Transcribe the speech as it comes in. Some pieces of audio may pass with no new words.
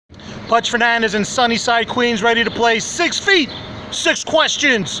Pudge Fernandez in Sunnyside, Queens, ready to play 6 feet, 6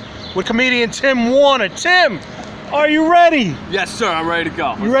 questions with comedian Tim Warner. Tim, are you ready? Yes, sir. I'm ready to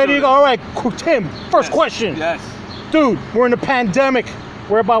go. You ready to go? All right, Tim, first question. Yes. Dude, we're in a pandemic.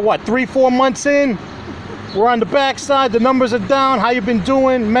 We're about, what, 3-4 months in? We're on the backside. The numbers are down. How you been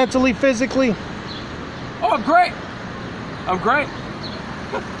doing mentally, physically? Oh, I'm great. I'm great.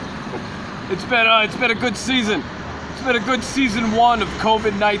 It's been a good season. It's been a good season 1 of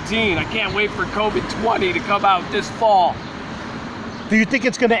COVID-19. I can't wait for COVID-20 to come out this fall. Do you think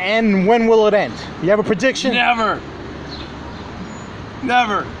it's going to end? When will it end? You have a prediction? Never.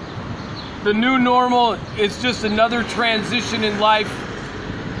 Never. The new normal is just another transition in life,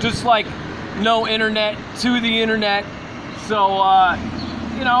 just like no internet to the internet. So,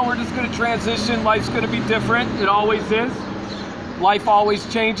 you know, we're just going to transition. Life's going to be different. It always is. Life always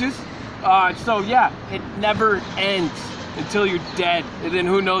changes. So, yeah, it never ends until you're dead. And then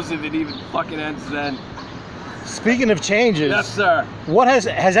who knows if it even fucking ends then. Speaking of changes. Yes, sir. What has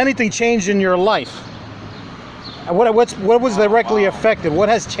anything changed in your life? What was directly affected? What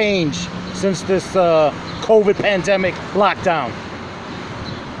has changed since this COVID pandemic lockdown?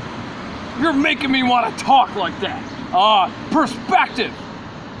 You're making me want to talk like that. Perspective.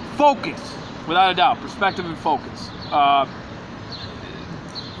 Focus. Without a doubt. Perspective and focus.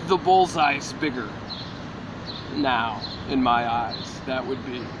 The bullseye is bigger now in my eyes. That would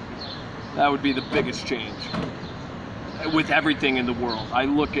be the biggest change with everything in the world. I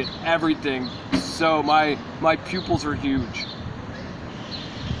look at everything, so my pupils are huge.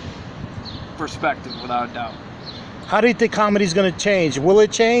 Perspective, without a doubt. How do you think comedy's going to change? Will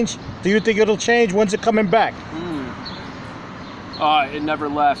it change? Do you think it'll change? When's it coming back? It never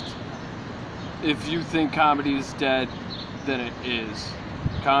left. If you think comedy is dead, then it is.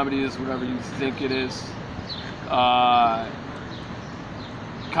 Comedy is whatever you think it is.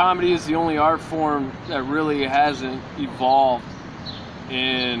 Comedy is the only art form that really hasn't evolved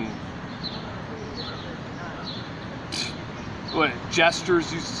in what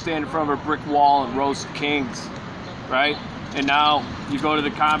jesters used to stand in front of a brick wall and roast kings, right? And now you go to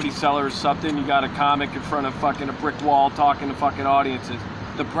the Comedy Cellar or something, you got a comic in front of fucking a brick wall talking to fucking audiences.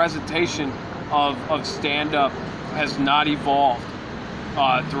 The presentation of stand-up has not evolved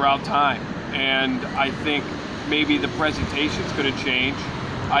throughout time, and I think maybe the presentation's going to change.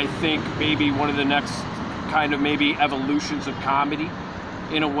 I think maybe one of the next kind of maybe evolutions of comedy,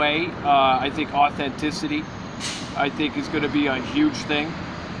 in a way. I think authenticity, I think, is going to be a huge thing.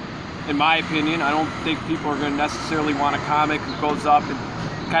 In my opinion, I don't think people are going to necessarily want a comic who goes up and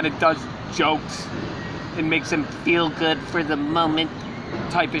kind of does jokes and makes them feel good for the moment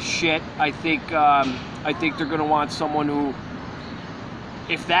type of shit. I think they're going to want someone who,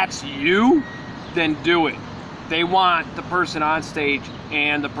 if that's you, then do it. They want the person on stage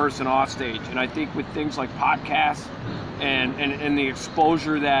and the person off stage. And I think with things like podcasts and the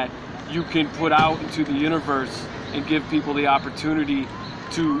exposure that you can put out into the universe and give people the opportunity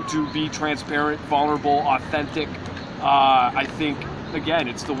to be transparent, vulnerable, authentic, I think, again,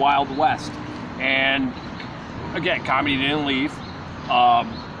 it's the Wild West. And again, comedy didn't leave.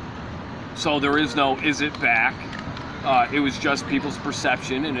 So there is no, is it back? It was just people's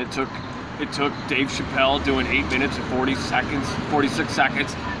perception, and it took Dave Chappelle doing 8 minutes and 46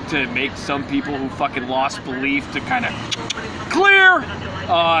 seconds to make some people who fucking lost belief to kind of clear.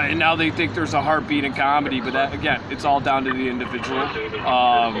 And now they think there's a heartbeat in comedy, but that, again, it's all down to the individual.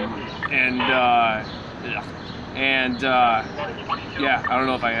 Yeah, I don't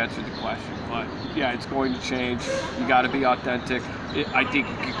know if I answered the question, but yeah, it's going to change. You got to be authentic. I think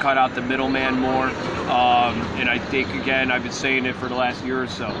you can cut out the middleman more. And I think, again, I've been saying it for the last year or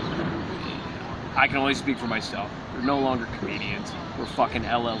so. I can only speak for myself. We're no longer comedians. We're fucking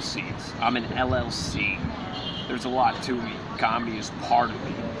LLCs. I'm an LLC. There's a lot to me. Comedy is part of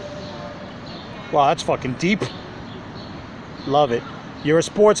me. Wow, that's fucking deep. Love it. You're a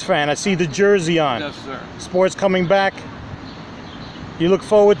sports fan. I see the jersey on. Yes, sir. Sports coming back. You look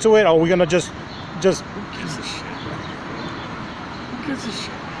forward to it? Or are we gonna just? Who gives a shit? Who gives a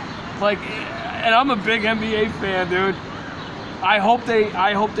shit? Like, and I'm a big NBA fan, dude. I hope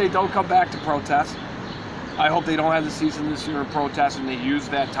they don't come back to protest. I hope they don't have the season this year in protest, and they use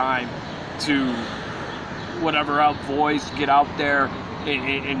that time to whatever out voice, get out there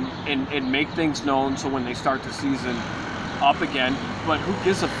and make things known. So when they start the season up again, but who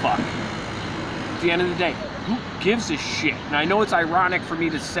gives a fuck? At the end of the day, who gives a shit? And I know it's ironic for me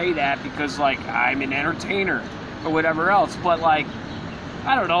to say that because, like, I'm an entertainer or whatever else, but, like,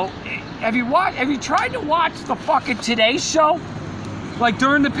 I don't know. Have you tried to watch the fucking Today Show? Like,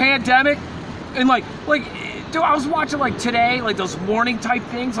 during the pandemic? And, like, Dude, I was watching like today, like those morning type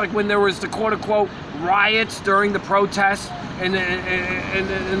things, like when there was the quote unquote riots during the protests and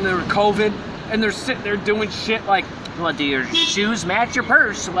the COVID, and they're sitting there doing shit like, well, do your shoes match your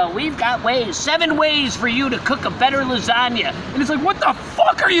purse? Well, we've got 7 ways for you to cook a better lasagna. And it's like, what the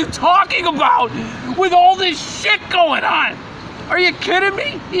fuck are you talking about with all this shit going on? Are you kidding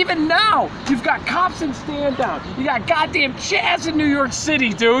me? Even now, you've got cops in stand down. You got goddamn Chaz in New York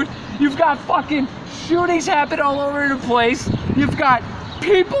City, dude. You've got fucking shootings happen all over the place. You've got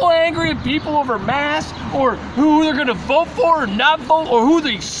people angry at people over masks, or who they're gonna vote for or not vote, or who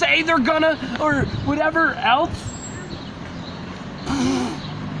they say they're gonna, or whatever else.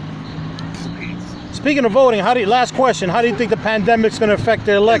 Speaking of voting, last question, how do you think the pandemic's going to affect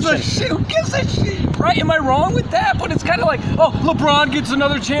the election? Who gives a shit, right? Am I wrong with that? But it's kind of like, oh, LeBron gets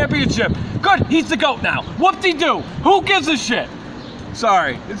another championship. Good, he's the GOAT now. Whoop-de-doo. Who gives a shit?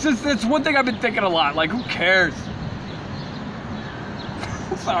 Sorry, it's one thing I've been thinking a lot. Like, who cares?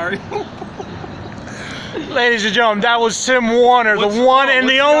 Sorry. Ladies and gentlemen, that was Tim Warner, the one and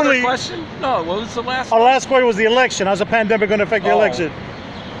the only. Question? No, what was the last Our one? last question was the election. How's the pandemic going to affect the election?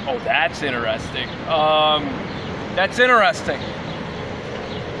 Oh, that's interesting. That's interesting.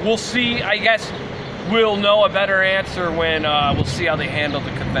 We'll see. I guess we'll know a better answer when we'll see how they handle the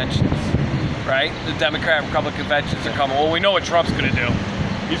conventions, right? The Democrat Republican conventions are coming. Well, we know what Trump's going to do.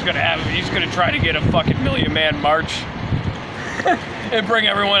 He's going to try to get a fucking million-man march and bring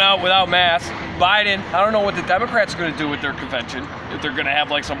everyone out without masks. Biden, I don't know what the Democrats are going to do with their convention. If they're going to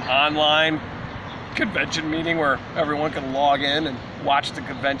have like some online convention meeting where everyone can log in and watch the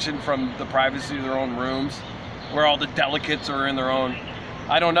convention from the privacy of their own rooms, where all the delegates are in their own.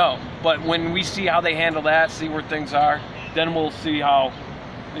 I don't know. But when we see how they handle that, see where things are, then we'll see how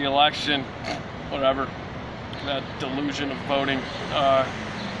the election, whatever, that delusion of voting,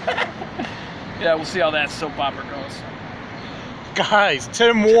 yeah, we'll see how that soap opera goes. Guys,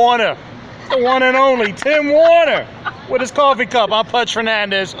 Tim Warner, the one and only Tim Warner, with his coffee cup. I'm Pudge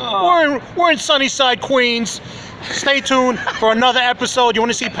Fernandez. We're in Sunnyside, Queens. Stay tuned for another episode. You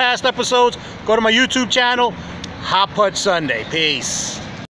want to see past episodes? Go to my YouTube channel, Hot Pudge Sunday. Peace.